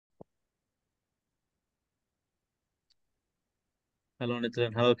Hello,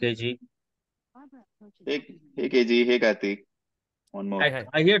 Nitin. Hello, KG. Hey KG, hey Karthik. One more. Hi, hi.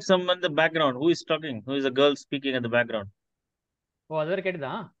 I heard someone in the background. Who is talking? Who is the girl speaking in the background? ஓ அது வரை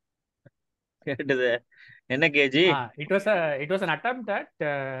கேட்டுதா கேட்டுது. என்ன KG? it was an attempt at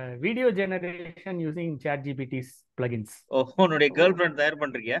video generation using ChatGPT's plugins. ஓ, உன்னுடைய girl friend தயார்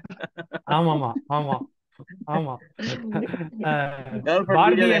பண்றியா? ஆமாமா ஆமா ஆமா girl friend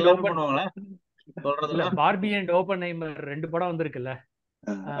Barbie video and எல்லாமே ஓபன் பண்ணுவாங்களா? இல்ல சொல்றதெல்லாம். பார்பி அண்ட் ஓபன் ஐமர் ரெண்டு படம் வந்திருக்குல்ல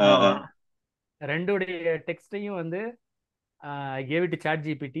ஆமா. ரெண்டுடைய டெக்ஸ்டையும் வந்து I gave it to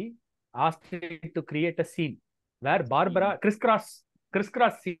ChatGPT, asked it to create a scene where Barbara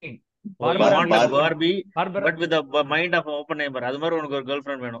crisscross scene. Oh, you Barbara want a Barbie, Barbara but with the mind of Oppenheimer. அது மாதிரி உனக்கு ஒரு girl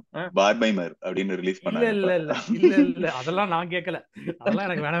friend வேணும். பார்பைமர் அப்படின்னு ரிலீஸ் இல்ல பண்ணாங்க இல்ல இப்ப. இல்ல இல்ல இல்ல அதெல்லாம் நான் கேட்கல, அதெல்லாம்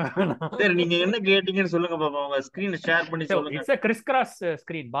எனக்கு வேணாம். சரி, நீங்க என்ன கேட்டீங்கன்னு சொல்லுங்க பாப்பா. உங்க ஸ்கிரீன் ஷேர் பண்ணி சொல்லுங்க. It's a crisscross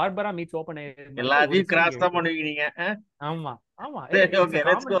screen. Barbara meets open air. எல்லாத்தையும் கிராஸ் தான் பண்ணுவீங்க நீங்க. ஆமா ஆமா. சரி, ஓகே,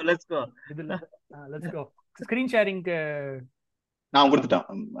 லெட்ஸ் கோ. இதுல லெட்ஸ் கோ. ஸ்கிரீன் ஷேரிங் நான் கொடுத்துட்டான்,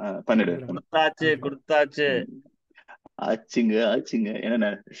 பண்ணிடு. கொடுத்தாச்சு. ஆச்சுங்க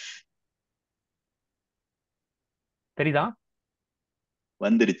என்ன தெரியுதா?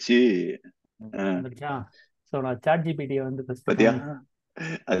 வந்துருச்சு. வந்துருச்சா? சோ நான் சாட் ஜிபிடியை வந்து பாத்தியா?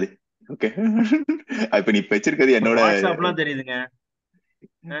 அது ஓகே. இப்ப நீ வச்சிருக்கிறது என்னோட வாட்ஸ்அப்லாம் தெரியுதுங்க.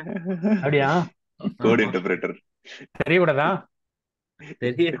 அப்படியா? Code interpreter. தெரியக்கூடாதா?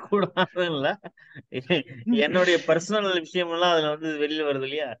 தெரியக்கூடாது இல்ல, என்னுடைய பர்சனல் விஷயம் எல்லாம் அதுல வந்து வெளியில வருது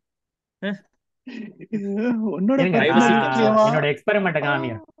இல்லையா? என்னோட எக்ஸ்பெரிமெண்ட்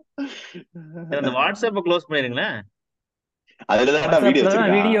காமியா? அந்த வாட்ஸ்அப்பை க்ளோஸ் பண்ணிருங்களேன். அதுலதான்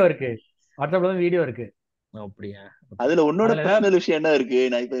வீடியோ இருக்கு. வாட்ஸ்அப்ல தான் வீடியோ இருக்கு. அப்படியா? அதுல உன்னோட பர்சனல் விஷயம் என்ன இருக்கு?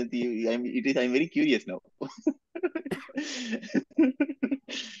 நான் இப்ப I'm very curious now.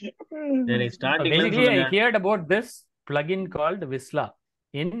 சரி, ஸ்டார்டிங்ல Basically, சொல்லுங்க. I heard about this plugin called Visla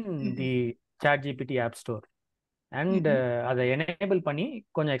in the ChatGPT App Store. And அதை எனேபிள் பண்ணி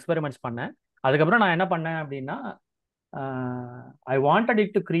கொஞ்சம் எக்ஸ்பெரிமெண்ட்ஸ் பண்ணேன். அதுக்கப்புறம் நான் என்ன பண்ணேன் அப்படின்னா, I wanted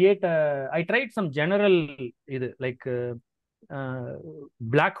it to create I tried some general இது லைக்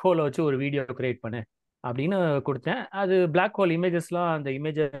பிளாக் ஹோலை வச்சு ஒரு வீடியோ கிரியேட் பண்ணேன் அப்படின்னு கொடுத்தேன். அது பிளாக் ஹோல் இமேஜஸ்லாம் அந்த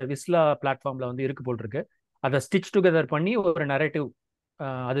இமேஜ் விஸ்லா பிளாட்ஃபார்ம்ல வந்து இருக்கு போல் இருக்கு. அதை ஸ்டிச் டுகெதர் பண்ணி ஒரு நரேட்டிவ்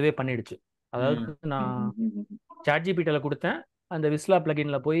அதுவே பண்ணிடுச்சு. அதாவது நான் சாட்ஜிபிடியில் கொடுத்தேன், அந்த விஸ்லா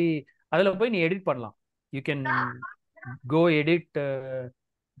பிளகின்ல போய் அதில் போய் நீ எடிட் பண்ணலாம். You can go edit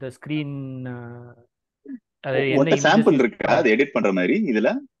the screen. அது சாம்பிள் இருக்கு அது எடிட் பண்ற மாதிரி இதுல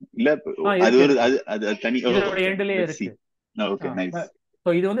இல்ல? அது ஒரு அது தனி எண்ட்லயே இருக்கு. Okay, nice. சோ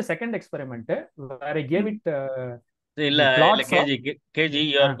இது வந்து செகண்ட் எக்ஸ்பெரிமென்ட். வேற கேவ் இட் இல்ல KG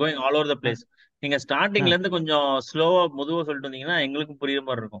you are going all over the place. நீங்க ஸ்டார்டிங்ல இருந்து கொஞ்சம் ஸ்லோவா மெதுவா சொல்லிட்டு வந்தீங்கன்னா எங்களுக்கும் புரியுற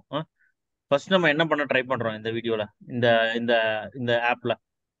மாதிரி இருக்கும். ஃபர்ஸ்ட் நம்ம என்ன பண்ண ட்ரை பண்றோம் இந்த வீடியோல, இந்த இந்த இந்த ஆப்ல?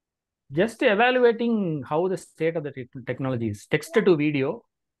 Just evaluating have the state of the technology is. Text to video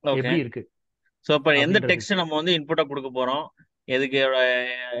எப்படி இருக்கு. சோ அப்ப எந்த டெக்ஸ்ட் நம்ம வந்து இன்புட்டா கொடுக்க போறோம்? எதுக்கு?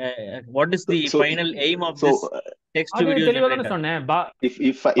 What is the final aim of this text to video generator?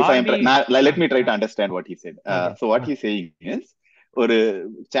 Let me try to understand what he said. So what he's saying is, ஒரு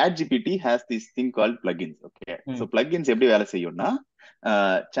ChatGPT has this thing called plugins. Okay, so plugins எப்படி வேலை செய்யும்னா,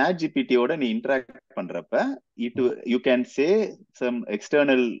 ChatGPT ஓட நீ interact பண்றப்ப you can say some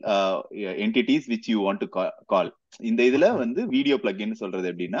external entities which you want to call. இந்த இதுல வந்து வீடியோ plugin சொல்றது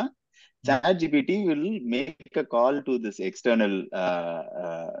எப்படின்னா, ChatGPT will make a call to this external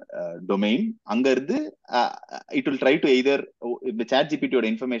domain. அங்க இருந்து it will try to either the ChatGPT ஓட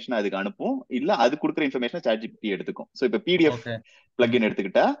இன்ஃபர்மேஷன் அதுக்கு அனுப்பும், இல்ல அது கொடுக்குற இன்ஃபர்மேஷனை ChatGPT எடுத்துக்கும். ஸோ இப்போ PDF plugin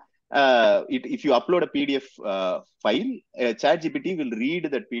எடுத்துக்கிட்டா, if you upload a PDF file, ChatGPT will read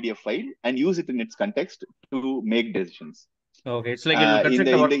that PDF file and use it in its context to make decisions. Okay, it's like it will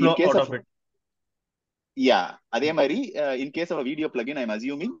construct a workflow out of it. Yeah, அதே மாதிரி in case of a video plugin, I'm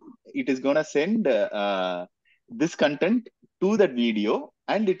assuming it is gonna send this content to that video,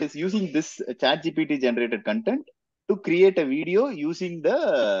 and it is using this ChatGPT generated content to create a video using the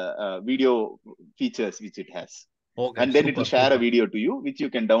video features which it has. Okay, and then it will share a video to you which you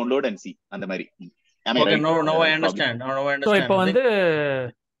can download and see. அந்த மாதிரி. Okay, no, I understand. So இப்போ வந்து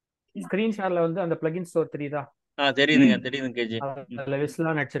screen ஷேர்ல வந்து அந்த plugin store தெரியுதா? தெரியுதுங்க KG. அதுல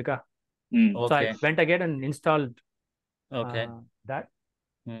விஸ்லா நடிச்சிருக்கா? So I Okay. went again and installed that.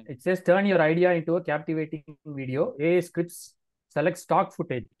 It says turn your idea into a captivating video. AI scripts select stock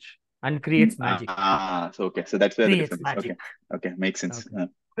footage and creates magic. So okay, so that's where the difference is. Magic. Okay, makes sense.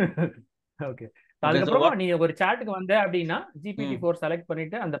 Okay. அதுக்கப்புறம் நீ ஒரு சாட்டுக்கு வந்த அப்படின்னா GPT-4 select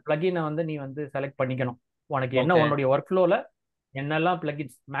பண்ணிட்டு அந்த பிளகினை வந்து நீ வந்து செலக்ட் பண்ணிக்கணும். உனக்கு என்ன உன்னுடைய ஒர்க் ஃப்ளோல என்னெல்லாம்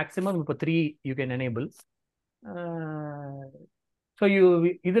பிளகின்ஸ் மேக்ஸிமம் இப்போ 3 யூ கேன் எனேபிள். ஸோ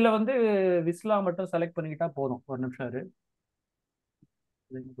இதுல வந்து விஸ்லா மட்டும் செலக்ட் பண்ணிக்கிட்டா போதும். ஒரு நிமிஷம் இரு.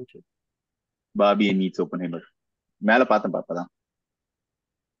 பார்பி மீட்ஸ் ஓப்பன்ஹைமர் மேல பார்த்தேன் பாப்பதான்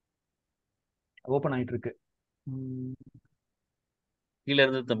ஓப்பன் ஆயிட்டு இருக்கு. கீழ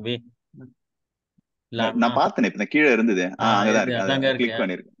இருந்து தம்பி நான் பார்த்தேன் இப்ப கீழே இருந்தது. அங்கதான் இருக்கு. அதாங்க இருக்கு. கிளிக்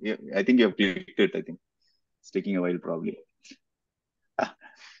பண்ணிருக்கேன். I think you have clicked it. I think it's taking a while probably.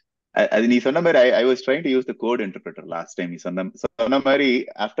 அது நீ சொன்ன மாதிரி I was trying to use the code interpreter last time. நீ சொன்ன மாதிரி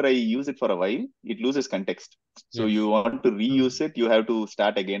after I use it for a while it loses context. So you want to reuse it, you have to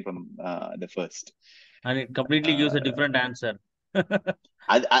start again from the first. And it completely gives a different answer.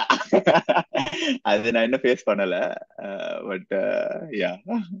 அது நான் என்ன face பண்ணல. But yeah.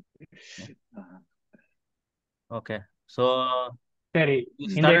 Okay. So சரி,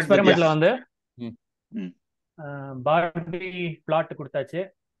 இந்த எக்ஸ்பெரிமெண்ட்ல வந்து Barbie plot கொடுத்தாச்சு.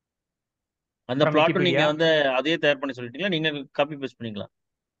 அந்த plot நீங்க வந்து அதே தயார் பண்ணி சொல்லிட்டீங்களா, நீங்க காப்பி பேஸ்ட் பண்ணீங்களா?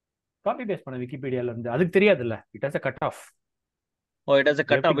 காப்பி பேஸ்ட் பண்ண விக்கிபீடியால இருந்து. அதுக்கு தெரியாதுல்ல, it has a cut off. Oh, it has a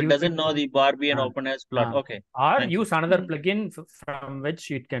cut off. It doesn't know the Barbie and OpenAI's plot. Okay. Or use another plugin from which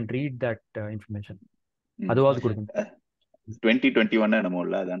it can read that information. அதுவாது கொடுங்க. 2021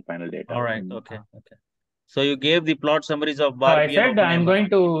 என்னமோல அதான் final data. All right. Okay. So you gave the plot summaries of Barbie and Oppenheimer. I said I'm going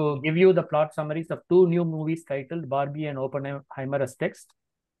to give you the plot summaries of 2 new movies titled Barbie and Oppenheimer as text.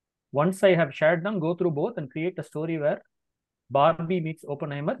 Once I have shared them, go through both and create a story where Barbie meets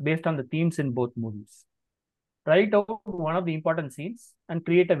Oppenheimer based on the themes in both movies. Write out one of the important scenes and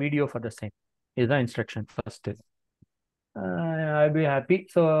create a video for the same. Is the instruction first. I'll be happy.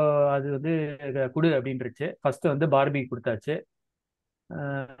 So அது வந்து குடு அப்படின்றுச்சு. First வந்து Barbie கொடுத்தாச்சு.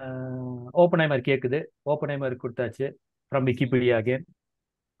 Oppenheimer கேக்குது. Oppenheimer கொடுத்தாச்சு. From Wikipedia again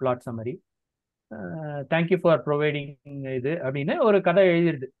plot summary. Thank you for providing இது அப்படின்னு ஒரு கதை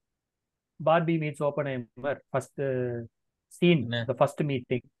எழுதிடுது. Barbie meets Oppenheimer first scene, the first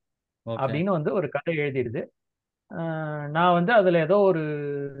meeting அப்படின்னு வந்து ஒரு கதை எழுதிடுது. நான் வந்து அதுல ஏதோ ஒரு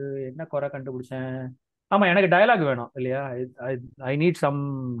என்ன குறை கண்டுபிடிச்சேன். ஆமா, எனக்கு டயலாக் வேணும் இல்லையா? I need some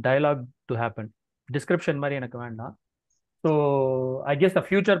dialogue to happen. Description மாதிரி எனக்கு வேண்டாம். So I guess the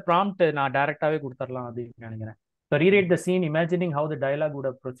future prompt நான் டைரக்டாவே கொடுத்துடலாம் அப்படின்னு நினைக்கிறேன். So rewrite the scene imagining how the dialogue would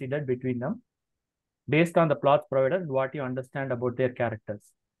have proceeded between them based on the plots provided what you understand about their characters.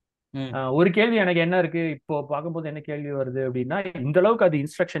 ஒரு கேள்வி எனக்கு என்ன இருக்கு இப்போ பார்க்கும்போது, என்ன கேள்வி வருது அப்படின்னா, இந்த அளவுக்கு அது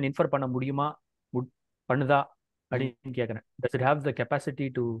இன்ஸ்ட்ரக்ஷன் இன்ஃபர் பண்ண முடியுமா, பண்ணுதா அப்படின்னு கேட்குறேன். Does it have the capacity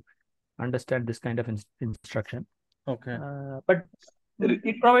to understand this kind of instruction? Okay. But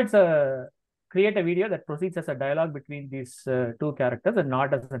it provides create a video that proceeds as a dialogue between these 2 characters and not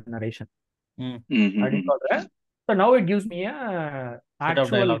as a narration. So now it gives me a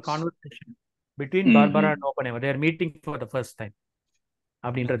actual conversation between Barbara and Oppenheimer. They are meeting for the first time.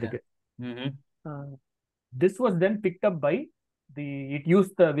 அப்படின்றதுக்கு this was then picked up by it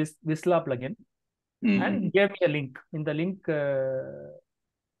used the Visla plugin and gave me a link. இந்த link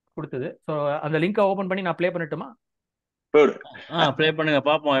கொடுத்தது. So அந்த லிங்கை open பண்ணி நான் play பண்ணட்டுமா? Play பண்ணுங்க,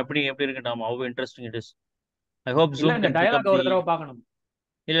 பாப்போம் எப்படி இருக்கட்டும். how interesting it is. I hope Zoom can pick up ஒரு தடவை பார்க்கணும்.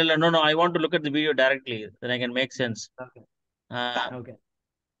 இல்ல no I want to look at the video directly, then I can make sense. Okay.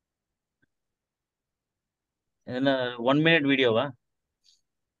 என்ன 1 minute வீடியோவா?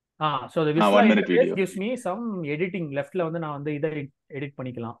 So the Visla interface gives me some editing. leftல வந்து நான் வந்து இதை எடிட்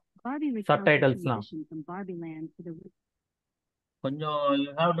பண்ணிக்கலாம். சப்டைட்டில்ஸ்லாம் கொஞ்சம்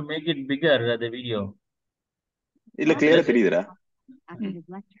you have to make it bigger, the video. இல்ல கிளியரா தெரியுதுடா.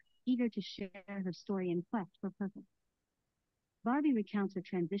 Eager to share her story in quest for purpose. Barbie recounts her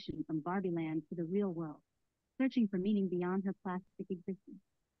transition from Barbie land to the real world, searching for meaning beyond her plastic existence.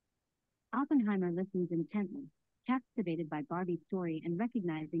 Oppenheimer listens intently, captivated by Barbie's story and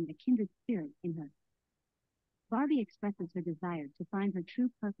recognizing a kindred spirit in her. Barbie expresses her desire to find her true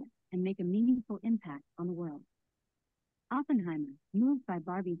purpose and make a meaningful impact on the world. Oppenheimer, moved by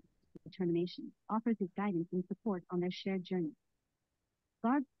Barbie's determination, offers his guidance and support on their shared journey.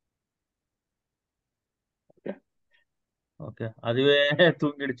 Okay. அதுவே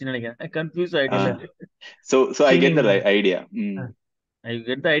தூங்கிடுச்சுன்னு நினைக்கிறேன். Confuse ஆயிட்டேன். So I get the idea. I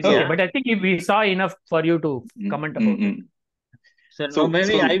get the idea. Okay, but I think we saw enough for you to comment about it. So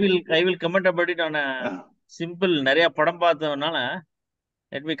maybe I will comment about it on a simple. நிறைய படம் பார்த்ததுனால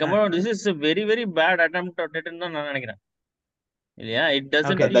let me come out. This is a very very bad attempt at it ன்னு நான் நினைக்கிறேன். இல்லையா? It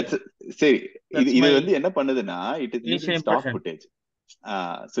doesn't. சரி, இது வந்து என்ன பண்ணுதுன்னா it is using stock footage.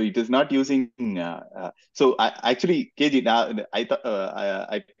 So it is not using so actually KG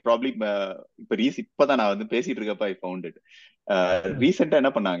I probably இப்பதான் நான் வந்து பேசிட்டு இருக்கப்ப I found it. Recent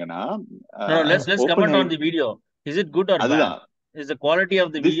என்ன பண்ணாங்கன்னா no, let's comment on the video. Is it good or bad? Is the quality of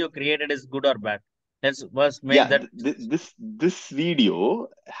the video created is good or bad? let's first make Yeah, that. this video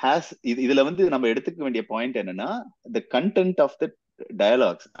has இதுல வந்து நம்ம எடுத்துக்க வேண்டிய point என்னன்னா the content of the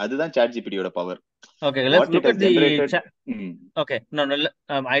dialogues. அதுதான் ChatGPT யோட power. Okay, let's What it look has at the generated. chat. Okay, no,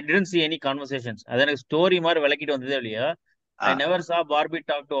 I didn't see any conversations. அது எனக்கு ஸ்டோரி மாதிரி விளக்கிட்டு வந்ததே இல்லையா? I never saw Barbie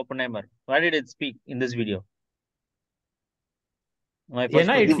talk to Oppenheimer. Why did it speak in this video? My first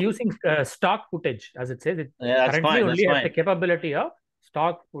ஏன்னா question. it's using stock footage, as it says. It Yeah, that's currently fine, only that's has fine. the capability of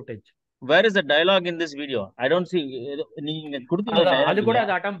stock footage. Where is the dialogue in this video? I don't see. நீங்க கொடுத்தீங்க அது dialogue கூட இல்லையா?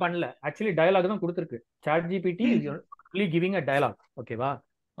 அது அட்டம் பண்ணல. Actually dialogue தான் கொடுத்திருக்கு. ChatGPT is only giving a dialogue. ஓகேவா?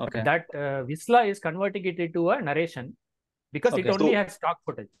 Okay. That Visla is converting it into a narration because it Okay. only has stock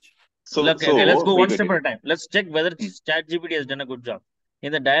footage. Okay, let's go one step at a time. Let's check whether ChatGPT has done a good job.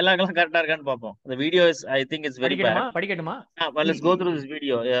 இந்த dialogue எல்லாம் கரெக்டா இருக்கான்னு பார்ப்போம். The video is, I think it's very bad. படிக்கட்டுமா? Well, let's go through this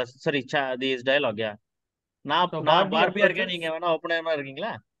video. Sorry, this dialogue. Yeah. நான் பார்பியா இருக்கேன், நீங்க வேணா ஓப்பனரா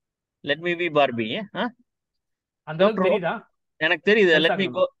இருக்கீங்களா? Let me be Barbie. அந்த அளவுக்கு தெரியுதா? எனக்கு தெரியுது. Let me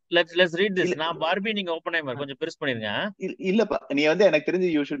go. Let's read this. நான் பார்பி, நீங்க ஓப்பனரைமர். கொஞ்சம் பெருசு பண்ணிருங்க. இல்லப்பா, நீ வந்து எனக்கு தெரிஞ்சு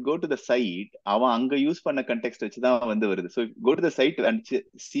you should go to the site. அவன் அங்க யூஸ் பண்ண context வச்சு தான் வந்து வருது. So go to the site and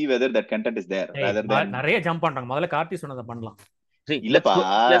see whether that content is there rather than. நிறைய ஜம்ப் பண்றாங்க. முதல்ல கார்த்தி சொன்னதை பண்ணலாம். இல்லப்பா,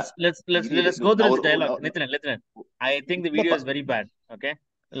 let's go through this dialogue. Nithan, I think the video is very bad. Okay,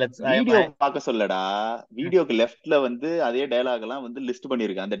 video பார்க்க சொல்லடா. வீடியோக்கு லெஃப்ட்ல வந்து அதே டயலாக் எல்லாம் வந்து லிஸ்ட்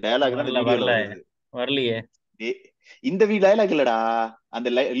பண்ணிருக்கேன். அந்த டயலாக் தான் இந்த வீடியோல வருது. வரலையே. இந்த டயலாக் இல்லடா, அந்த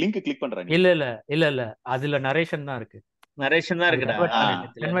லிங்க் கிளிக் பண்றேன். இல்ல அதுல நரேஷன் தான் இருக்கு. நரேஷன் தான் இருக்குடா.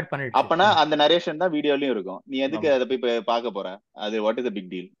 கன்வர்ட் பண்ணிட்டு. அப்பனா அந்த நரேஷன் தான் வீடியோலயும் இருக்கும். நீ எதுக்கு அதை போய் பார்க்க போற? அது what is the big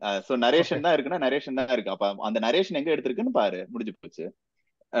deal? So narration தான் இருக்குன்னா நரேஷன் தான் இருக்கு. அப்ப அந்த நரேஷன் எங்க எடுத்திருக்குன்னு பாரு, முடிஞ்சு போச்சு.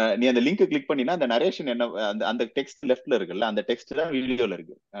 நீ அந்த லிங்க் கிளிக் பண்ணினா அந்த நரேஷன் என்ன, அந்த டெக்ஸ்ட் லெஃப்ட்ல இருக்குல்ல, அந்த டெக்ஸ்ட் தான் வீடியோல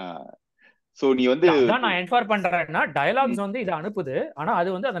இருக்கு. சோ நீ வந்து அதான் நான் என்ஃபார் பண்றேன்னா டயலாக்ஸ் வந்து இத அனுப்புது, ஆனா அது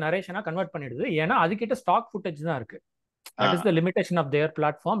வந்து அந்த நரேஷனா கன்வர்ட் பண்ணிடுது. ஏன்னா அது கிட்ட ஸ்டாக் ஃபுட்டேஜ் தான் இருக்கு. That is the limitation of their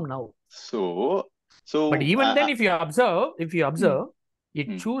platform now. So but even then if you observe it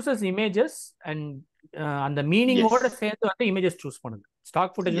chooses images and and the meaning ஓட சேர்த்து வந்து images choose பண்ணுது.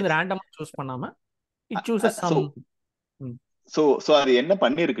 ஸ்டாக் ஃபுட்டேஜ் வந்து ரேண்டமா சூஸ் பண்ணாம it chooses some. So அது என்ன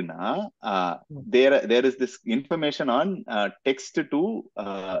பண்ணிருக்குன்னா, there is this information on text to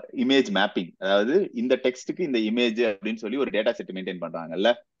image mapping. அதாவது இந்த டெக்ஸ்டுக்கு இந்த இமேஜ் அப்படின்னு சொல்லி ஒரு டேட்டா செட் மெயின்டைன்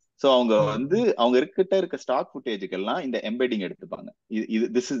பண்றாங்கல்ல. சோ அவங்க வந்து அவங்க இருக்க ஸ்டாக் ஃபுட்டேஜ்க்கு எல்லாம் இந்த எம்பெடிங் எடுத்துப்பாங்க.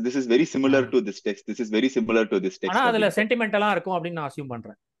 this is very similar to this text, this is very similar to this text. ஆனா அதுல சென்டிமெண்டலா இருக்கும் அப்படி நான் அஸ்யூம்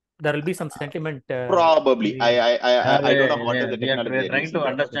பண்றேன். There will be some sentiment. Probably. I don't know what is the technology. We are trying to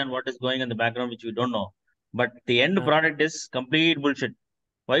understand what is going in the background which we don't know. But the end product is complete bullshit.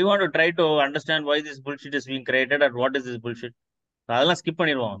 Why you want to try to understand why this bullshit is being created or what is this bullshit? அதெல்லாம் skip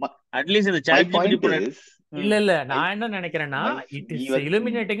பண்ணிடுவோம். At least இந்த ChatGPT இல்ல நான் என்ன நினைக்கிறேன்னா, it is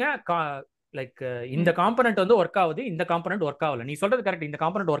illuminating like இந்த component வந்து work ஆகுது, இந்த காம்பனன்ட் வர்க் ஆகல. நீ சொல்றது கரெக்ட், இந்த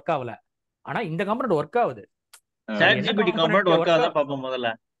காம்பனன்ட் வர்க் ஆகல, ஆனா இந்த காம்பனன்ட் வர்க் ஆகுது. ChatGPT காம்பனன்ட் வர்க் ஆகுதா பாப்போம் முதல்ல.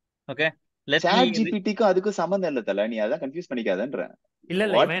 ஓகே, ChatGPT-க்கு அதுக்கு சம்பந்தம் இல்ல தல, நீ அத கன்ஃபியூஸ் பண்ணிக்காதன்ற. இல்ல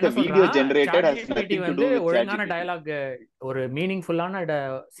what the video generated has nothing to do with ஒழுங்கான டயலாக், ஒரு மீனிங்ஃபுல்லான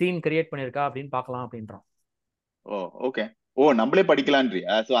சீன் கிரியேட் பண்ணிருக்கா அப்படினு பார்க்கலாம் அப்படின்றான். ஓகே. நம்மளே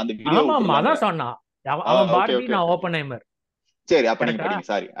படிக்கலாம்ன்றியா? சோ அந்த வீடியோ ஆமா அதான் சொன்னா. அவன் பார்பி, நான் ஓப்பன்ஹைமர். சரி, அப்ப நீங்க படிங்க.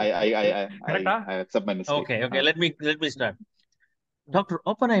 Sorry, I accept my mistake. Okay, let me start. Dr.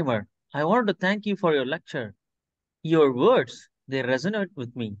 Oppenheimer, I want to thank you for your lecture. Your words, they resonate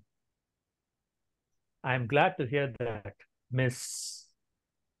with me. I am glad to hear that, Miss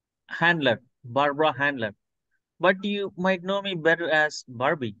Handler, Barbara Handler. But you might know me better as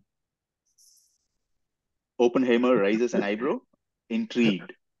Barbie. Oppenheimer raises an eyebrow,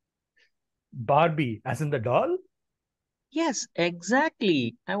 intrigued. Barbie, as in the doll? Yes, exactly.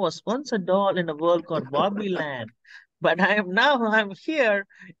 I was once a doll in a world called Barbie Land. But I'm here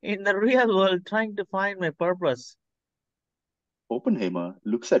in the real world trying to find my purpose. Oppenheimer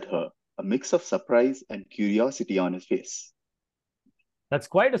looks at her, a mix of surprise and curiosity on his face. That's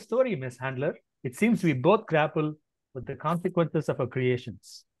quite a story, Miss Handler. It seems we both grapple with the consequences of our creations.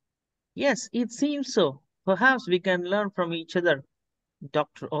 Yes, it seems so. Perhaps we can learn from each other,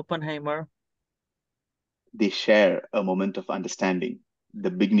 Dr. Oppenheimer. They share a moment of understanding,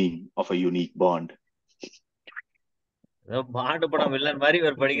 the beginning of a unique bond. Bond படம் villain மாதிரி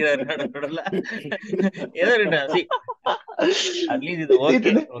ஒரு படிக்கிறாரு நடுவுல. ஏதோ see, at least இது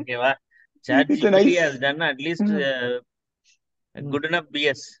ஓகேவா? ChatGPT has done at least good enough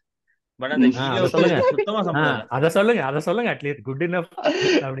BS. But அந்த video சுத்தமா சம்பந்தம். அத சொல்லுங்க அட்லீஸ்ட் குட் எனஃப்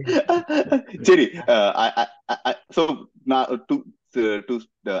அப்படி. சரி, so to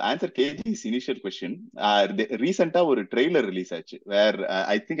answer KG's initial question, recently ஒரு trailer release ஆச்சு where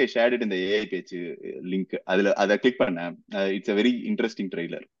I think I shared it in the AI page link. அதை click பண்ணேன். It's a very interesting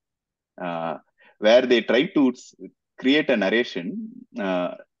trailer where they try to create a narration.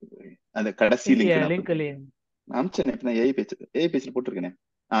 அந்த கடைசி link அமிச்சேன். இப்ப நான் AI பேஜ்ல போட்டிருக்கேனே.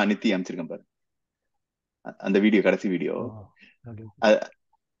 நித்தி அமிச்சிருக்கேன் பாரு அந்த வீடியோ, கடைசி video.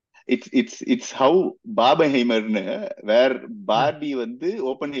 It's how பாபஹைமர்னு where Barbie வந்து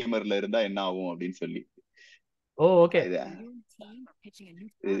ஓபன் ஹைமர்ல இருந்தா என்ன ஆகும் அப்படின்னு சொல்லி.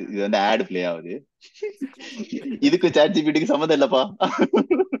 இது வந்து ஆட் பிளே ஆகுது. இதுக்கு ChatGPTக்கு சம்மந்தம் இல்லப்பா.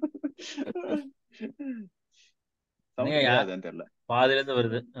 தெரியல, பாதில இருந்து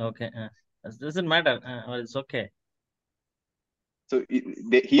வருது. Okay, doesn't matter, it's okay. So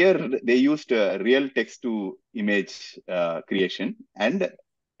here they used real text to image creation, and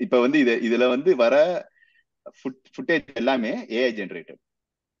இப்ப வந்து இதுல வந்து வர footage எல்லாமே AI generated.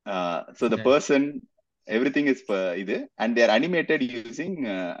 So the person, everything is இது, and they are animated using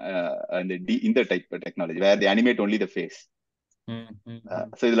இந்த type technology where they animate only the face.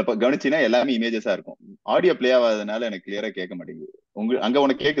 So இதுல கவனிச்சீனா எல்லாமே இமேஜஸா இருக்கும். ஆடியோ பிளே ஆகாதனால எனக்கு கிளியரா கேட்க மாட்டேங்குது. அங்க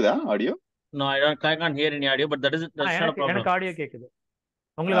உனக்கு கேக்குதா audio? No, I can't hear any audio, but that's not a problem. எனக்கு ஆடியோ கேக்குது.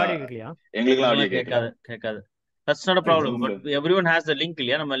 உங்களுக்கு ஆடியோ கேக்கலையா? எங்களுக்கு ஆடியோ கேட்காது. That's not a problem, but everyone has the link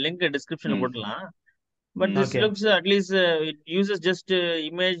இல்லையா? நம்ம லிங்க் டிஸ்கிரிப்ஷன்ல போடலாம். But this looks, at least it uses just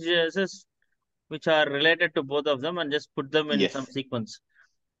images which are related to both of them and just put them in some sequence.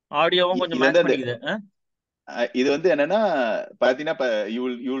 ஆடியோவும் கொஞ்சம் match பண்ணிக்குது. இது வந்து என்னன்னா பாத்தீங்கன்னா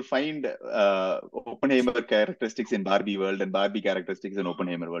you will find Oppenheimer characteristics in Barbie world and Barbie characteristics in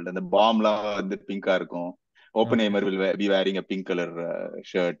Oppenheimer world. அந்த பாம்லாம் வந்து பிங்கா இருக்கும். Oppenheimer will be wearing a pink color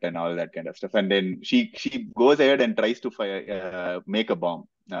shirt and all that kind of stuff, and then she goes ahead and tries to make a bomb.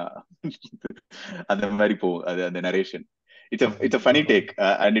 அந்த மாதிரி போகும் அது அந்த narration. It's a funny take,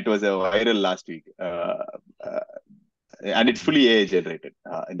 and it was a viral last week, and it's fully AI generated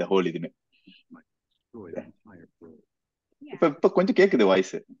in the whole இதுமே. இப்ப கொஞ்சம் கேக்குது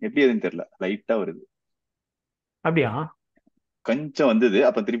voice, எப்படி எதுன்னு தெரியல, லைட்டா வருது. அப்படியா? கொஞ்சம் வந்தது,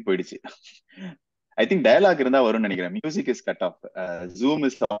 அப்ப திருப்பி போயிடுச்சு. I think dialogue இருந்தா வரும்னு நினைக்கிறேன். Music is cut off. Zoom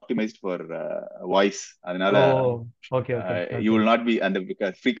is optimized for voice. அதனால you will not be and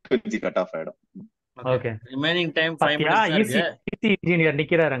the frequency cut off ஆயிடும். Okay. Remaining time 5 minutes தான் இருக்கு. இன்ஜினியர்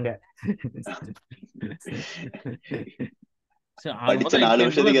நிக்கிறார் அங்க. படிச்ச 4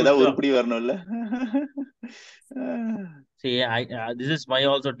 வருஷத்துக்கு ஏதாவது உருப்படி வரணும்ல. See, this is my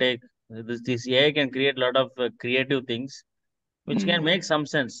also take. This AI can create a lot of creative things which can make some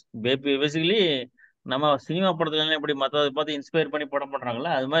sense. Basically நம்ம சினிமா படத்துல எப்படி மத்தத பார்த்து இன்ஸ்பயர் பண்ணி படம் பண்றாங்கல்ல,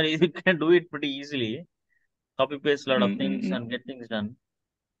 அது மாதிரி you can do it pretty easily. Copy paste lot of things and get things done.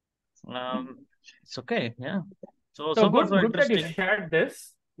 It's okay, yeah. So far so interesting. That you shared this.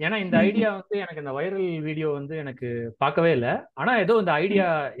 ஏன்னா இந்த ஐடியா வந்து எனக்கு இந்த வைரல் வீடியோ வந்து எனக்கு பார்க்கவே இல்லை. ஆனா ஏதோ இந்த idea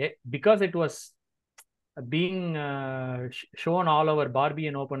because it was being shown all over Barbie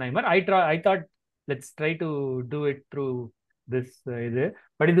and Oppenheimer, I thought let's try to do it through this இது.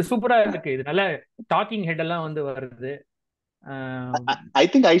 பட் இது சூப்பரா இருக்கு. இது நல்ல டாக்கிங் ஹெட் எல்லாம் வந்து வருது. I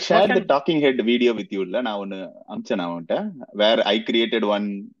think I shared the talking head video with you. நான் ஒன்னு அம்சேன் அவன்கிட்ட, where I created one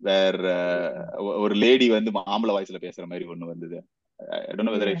where ஒரு லேடி வந்து ஆம்பளை வாய்ஸ்ல பேசுற மாதிரி ஒன்னு வந்தது. I don't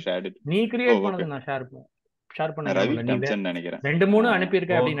know whether I shared it. நீ கிரியேட் பண்ணது நான் ஷேர் பண்ணேன். ரவி அம்சேன் நினைக்கிறேன். 2-3 அனுப்பி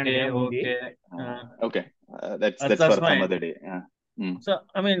இருக்க அப்படி நினைக்கிறேன். Okay, that's for some other day. So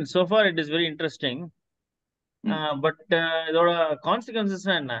I mean, so far it is very interesting. But இதோட consequences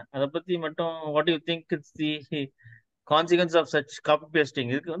என்ன, அத பத்தி மட்டும் what do you think it's the consequence of such copy pasting?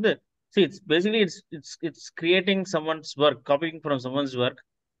 இதுக்கு வந்து see, it's basically it's creating someone's work, copying from someone's work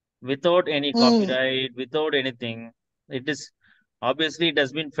without any copyright, without anything. It is obviously it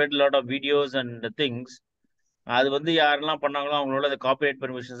has been fed a lot of videos and things. அது வந்து யாரெல்லாம் பண்ணாங்களோ அவங்களோட அந்த copyright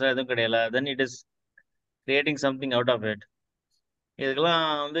permissions எதுவும் கிடையாது. then it is creating something out of it. இதுக்கெல்லாம்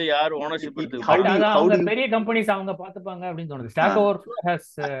வந்து யார் ஓனர்ஷிப் எடுத்து பெரிய கம்பெனிஸ் அவங்க பாத்துப்பாங்க அப்படின்னு தோணுது. Stack Overflow has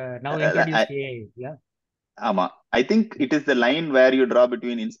now introduced AI. Yeah. ஆமா, I think it is the line where you draw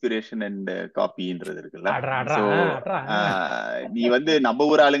between inspiration and copyன்றது இருக்குல்ல. So நீ வந்து நம்ம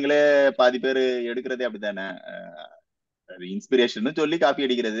ஊர் ஆளுங்களே பாதி பேர் எடுக்கிறதே அப்படித்தானே, இன்ஸ்பிரேஷன் சொல்லி காப்பி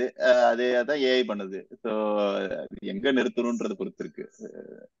அடிக்கிறது, அதே அதான் ஏஐ பண்ணுது. ஸோ எங்க நிறுத்தணும்ன்றது பொறுத்து இருக்கு.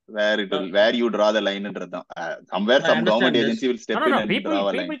 where you draw the line ன்றதுதான். somewhere some government agency will step in and draw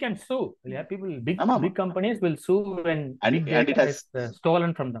a line. People can sue. Yeah, big companies will sue when big data is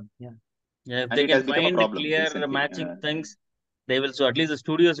stolen from them. Yeah. Yeah, if they can find clear matching things, they will sue. At least the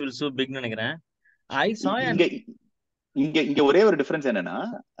studios will sue big நினைக்கிறேன். I saw இங்க ஒரே ஒரு difference என்னன்னா,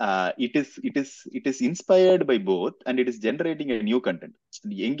 it is inspired by both and it is generating new content.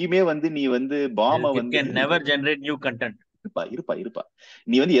 எங்கேயுமே வந்து நீ வந்து பாம It வந்து can never generate new content. இருப்பா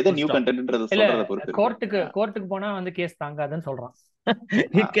நீ வந்து எதை Full நியூ stop. கண்டென்ட்ன்றத இல்ல சொல்றத பொறுத்து இருக்கு. கோர்ட்டுக்கு போனா வந்து கேஸ் தாங்காதுன்னு சொல்றான்.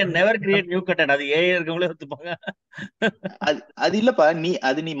 It can never create new content. அது ஏஐ இருக்கவங்களே ஒத்துப்பாங்க. அது இல்லப்பா,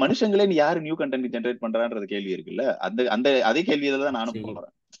 நீ மனுஷங்களே நீ யாரு நியூ கண்டென்ட் ஜெனரேட் பண்றான்றது கேள்வி இருக்குல்ல. அந்த அதே கேள்வியை தான் நானும் சரி.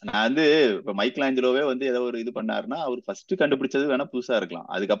 போறேன். நான் வந்து இப்ப மைக்கேல் ஆஞ்சலோவே வந்து ஏதோ ஒரு இது பண்ணாருன்னா அவர் ஃபர்ஸ்ட் கண்டுபிடிச்சது வேணா புதுசா இருக்கலாம்.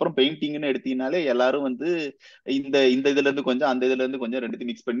 அதுக்கப்புறம் பெயிண்டிங்னு எடுத்தீங்கனாலே எல்லாரும் வந்து இந்த இந்த இதுல இருந்து கொஞ்சம் அந்த இதுல இருந்து கொஞ்சம்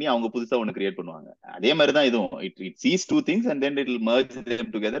ரெண்டுத்தையும் மிக்ஸ் பண்ணி அவங்க புதுசா ஒண்ணு கிரியேட் பண்ணுவாங்க. அதே மாதிரி தான் இதுவும். It cheese two things and then it will merge them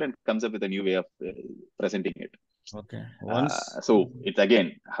together and comes up with a new way of presenting it. Okay. Once So it's again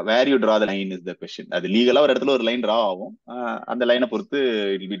where you draw the line is the question. அது லீகலா ஒரு இடத்துல ஒரு line draw ஆகும். அந்த லைனை பொறுத்து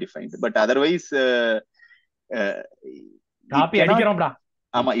it will be defined. But otherwise copy அடிக்கிறோம்டா.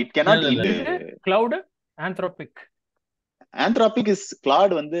 ஆமா, it cannot இல்ல. cloud anthropic is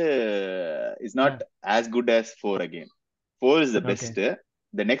cloud வந்து is not as good as 4 again. 4 is the best.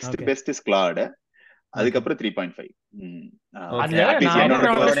 The next best is cloud. அதுக்கப்புறம் 3.5. அதுல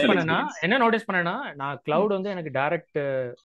நான் என்ன நோட்டீஸ் பண்ணேன்னா நான் கிளவுட் வந்து எனக்கு டைரக்ட்